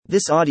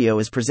This audio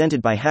is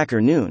presented by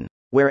Hacker Noon,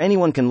 where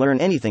anyone can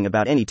learn anything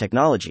about any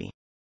technology.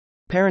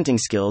 Parenting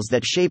Skills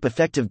That Shape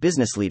Effective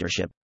Business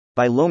Leadership,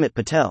 by Lomit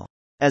Patel.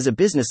 As a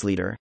business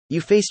leader, you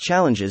face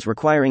challenges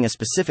requiring a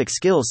specific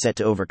skill set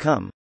to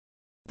overcome.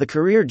 The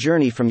career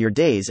journey from your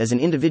days as an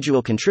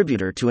individual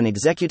contributor to an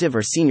executive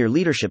or senior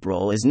leadership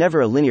role is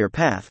never a linear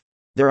path.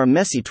 There are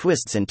messy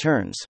twists and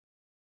turns.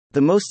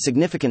 The most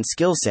significant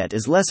skill set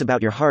is less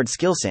about your hard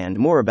skills and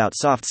more about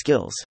soft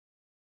skills.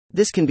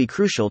 This can be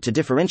crucial to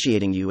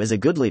differentiating you as a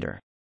good leader.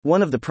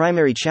 One of the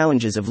primary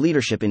challenges of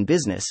leadership in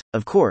business,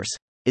 of course,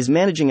 is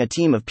managing a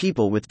team of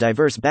people with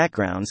diverse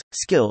backgrounds,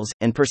 skills,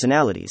 and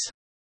personalities.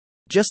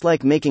 Just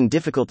like making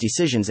difficult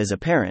decisions as a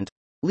parent,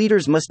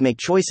 leaders must make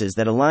choices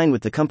that align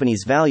with the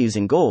company's values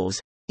and goals,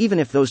 even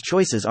if those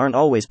choices aren't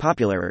always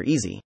popular or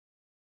easy.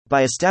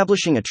 By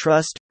establishing a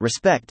trust,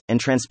 respect, and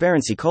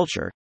transparency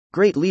culture,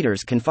 great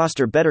leaders can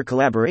foster better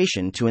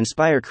collaboration to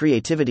inspire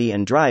creativity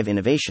and drive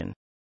innovation.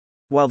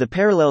 While the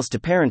parallels to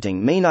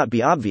parenting may not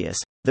be obvious,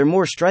 they're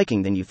more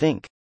striking than you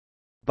think.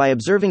 By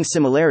observing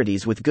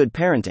similarities with good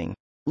parenting,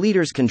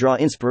 leaders can draw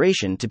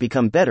inspiration to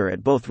become better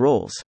at both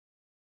roles.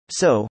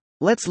 So,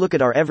 let's look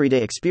at our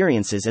everyday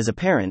experiences as a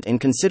parent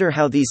and consider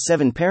how these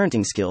 7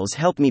 parenting skills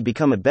help me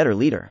become a better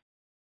leader.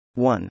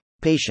 1.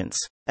 Patience.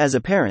 As a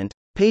parent,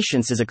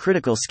 patience is a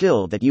critical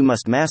skill that you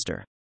must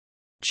master.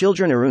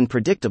 Children are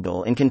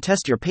unpredictable and can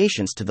test your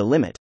patience to the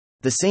limit.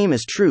 The same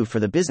is true for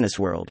the business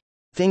world.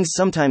 Things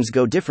sometimes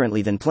go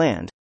differently than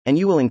planned, and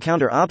you will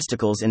encounter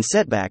obstacles and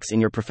setbacks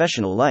in your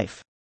professional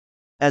life.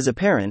 As a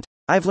parent,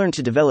 I've learned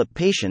to develop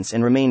patience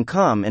and remain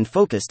calm and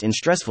focused in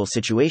stressful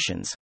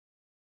situations.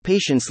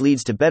 Patience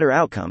leads to better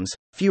outcomes,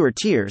 fewer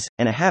tears,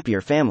 and a happier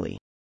family.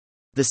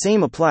 The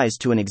same applies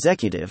to an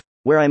executive,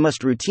 where I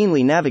must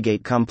routinely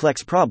navigate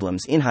complex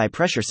problems in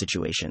high-pressure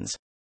situations.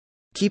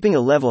 Keeping a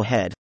level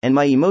head, and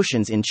my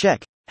emotions in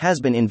check, has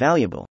been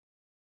invaluable.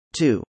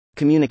 2.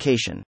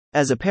 Communication.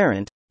 As a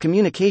parent,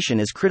 communication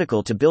is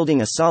critical to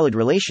building a solid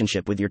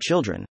relationship with your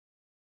children.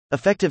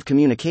 Effective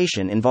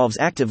communication involves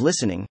active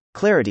listening,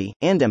 clarity,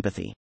 and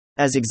empathy.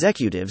 As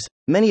executives,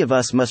 many of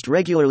us must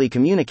regularly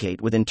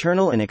communicate with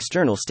internal and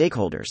external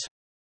stakeholders.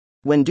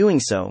 When doing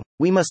so,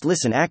 we must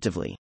listen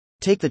actively,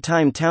 take the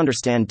time to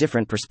understand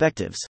different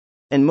perspectives,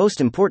 and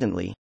most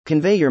importantly,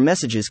 convey your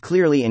messages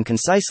clearly and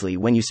concisely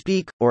when you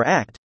speak, or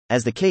act,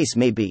 as the case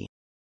may be.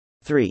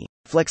 3.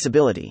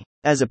 Flexibility.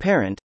 As a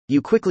parent,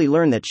 you quickly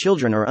learn that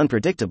children are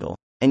unpredictable,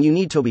 and you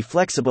need to be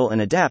flexible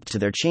and adapt to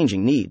their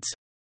changing needs.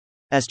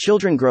 As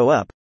children grow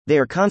up, they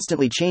are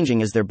constantly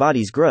changing as their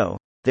bodies grow,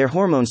 their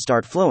hormones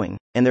start flowing,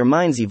 and their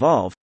minds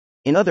evolve.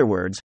 In other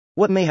words,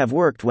 what may have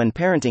worked when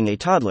parenting a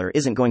toddler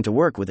isn't going to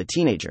work with a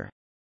teenager.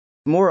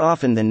 More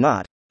often than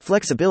not,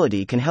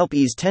 flexibility can help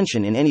ease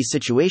tension in any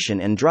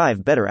situation and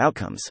drive better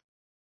outcomes.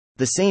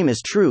 The same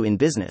is true in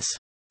business.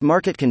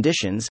 Market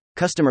conditions,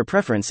 customer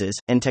preferences,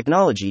 and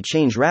technology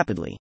change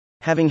rapidly.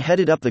 Having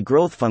headed up the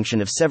growth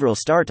function of several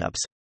startups,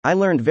 I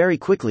learned very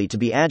quickly to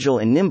be agile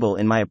and nimble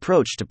in my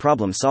approach to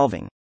problem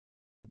solving.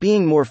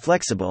 Being more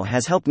flexible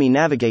has helped me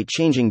navigate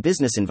changing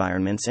business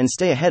environments and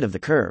stay ahead of the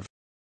curve.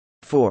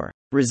 4.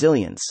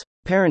 Resilience.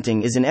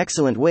 Parenting is an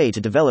excellent way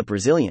to develop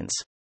resilience.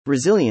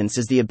 Resilience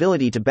is the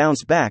ability to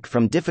bounce back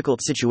from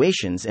difficult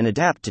situations and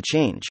adapt to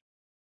change.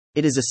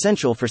 It is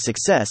essential for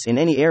success in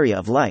any area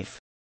of life.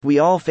 We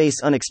all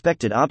face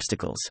unexpected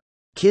obstacles.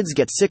 Kids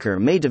get sick or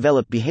may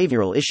develop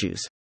behavioral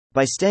issues.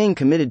 By staying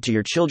committed to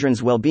your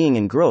children's well-being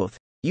and growth,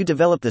 you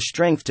develop the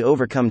strength to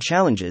overcome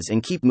challenges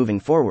and keep moving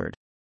forward.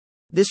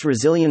 This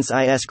resilience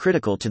is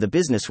critical to the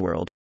business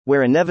world,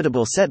 where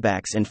inevitable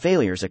setbacks and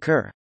failures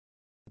occur.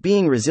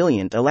 Being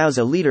resilient allows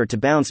a leader to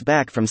bounce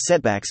back from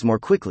setbacks more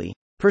quickly,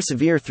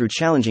 persevere through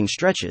challenging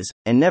stretches,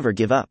 and never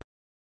give up.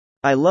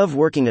 I love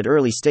working at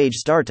early-stage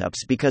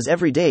startups because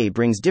every day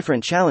brings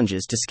different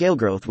challenges to scale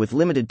growth with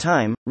limited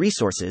time,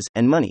 resources,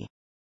 and money.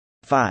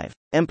 5.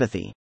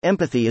 Empathy.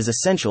 Empathy is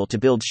essential to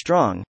build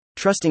strong,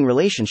 trusting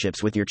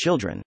relationships with your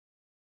children.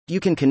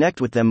 You can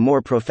connect with them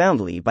more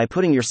profoundly by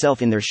putting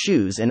yourself in their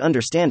shoes and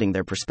understanding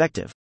their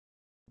perspective.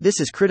 This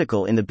is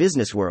critical in the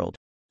business world.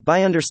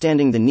 By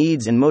understanding the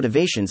needs and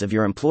motivations of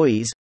your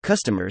employees,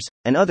 customers,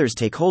 and other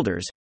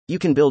stakeholders, you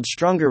can build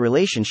stronger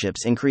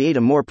relationships and create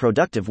a more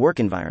productive work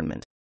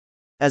environment.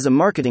 As a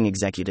marketing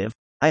executive,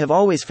 I have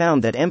always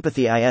found that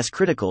empathy is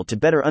critical to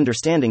better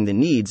understanding the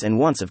needs and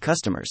wants of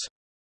customers.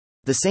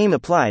 The same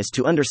applies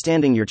to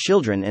understanding your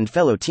children and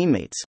fellow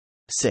teammates.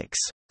 6.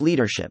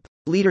 Leadership.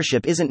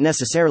 Leadership isn't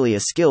necessarily a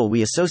skill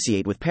we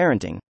associate with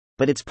parenting,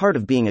 but it's part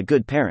of being a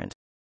good parent.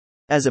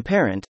 As a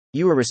parent,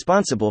 you are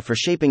responsible for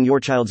shaping your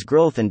child's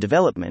growth and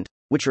development,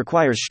 which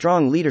requires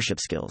strong leadership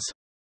skills.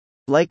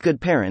 Like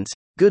good parents,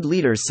 good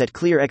leaders set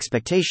clear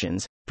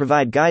expectations,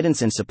 provide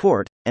guidance and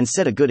support, and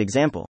set a good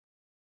example.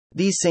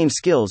 These same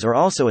skills are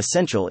also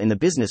essential in the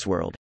business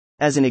world.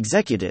 As an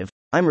executive,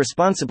 I'm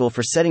responsible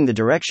for setting the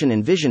direction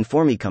and vision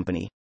for my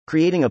company,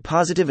 creating a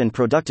positive and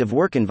productive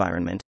work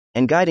environment,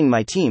 and guiding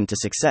my team to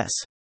success.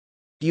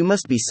 You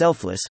must be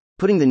selfless,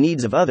 putting the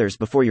needs of others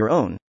before your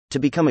own, to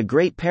become a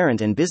great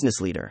parent and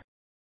business leader.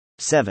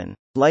 7.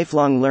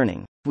 Lifelong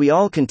learning. We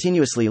all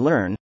continuously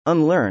learn,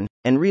 unlearn,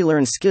 and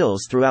relearn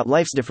skills throughout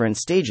life's different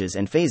stages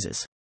and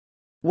phases.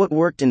 What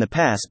worked in the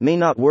past may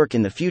not work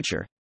in the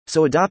future,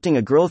 so adopting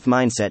a growth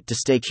mindset to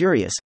stay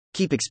curious,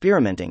 keep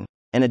experimenting,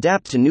 and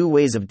adapt to new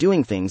ways of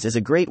doing things is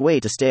a great way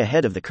to stay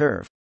ahead of the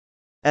curve.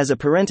 As a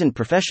parent and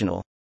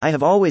professional, I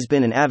have always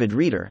been an avid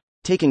reader,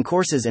 taking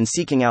courses and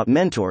seeking out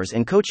mentors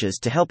and coaches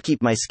to help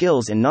keep my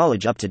skills and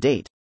knowledge up to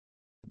date.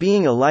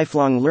 Being a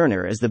lifelong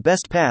learner is the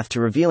best path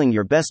to revealing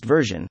your best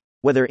version,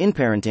 whether in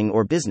parenting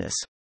or business.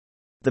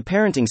 The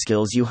parenting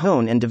skills you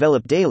hone and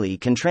develop daily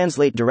can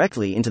translate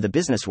directly into the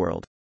business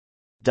world.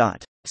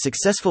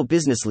 Successful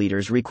business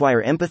leaders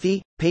require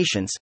empathy,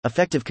 patience,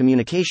 effective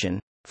communication,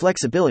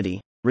 flexibility,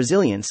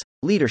 resilience,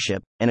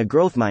 leadership, and a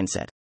growth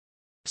mindset.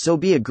 So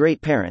be a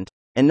great parent,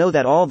 and know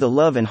that all the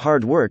love and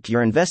hard work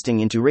you're investing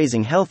into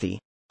raising healthy,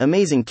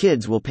 amazing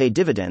kids will pay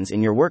dividends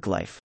in your work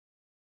life.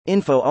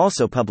 Info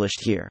also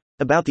published here.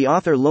 About the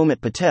author.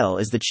 Lomit Patel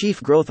is the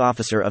Chief Growth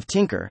Officer of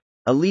Tinker,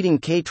 a leading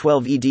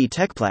K-12 ED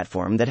tech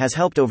platform that has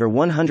helped over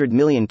 100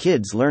 million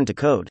kids learn to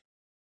code.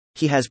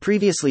 He has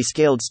previously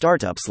scaled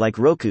startups like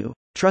Roku,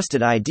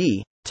 Trusted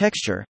ID,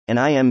 Texture, and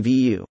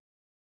IMVU.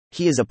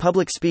 He is a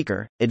public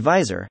speaker,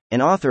 advisor,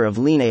 and author of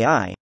Lean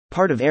AI,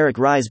 part of Eric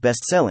Rie's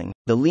best-selling,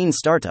 The Lean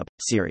Startup,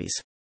 series.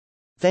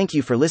 Thank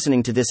you for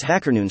listening to this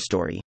HackerNoon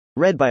story,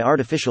 read by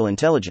Artificial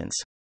Intelligence.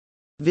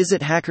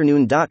 Visit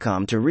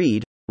hackerNoon.com to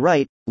read,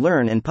 write,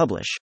 learn and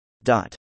publish.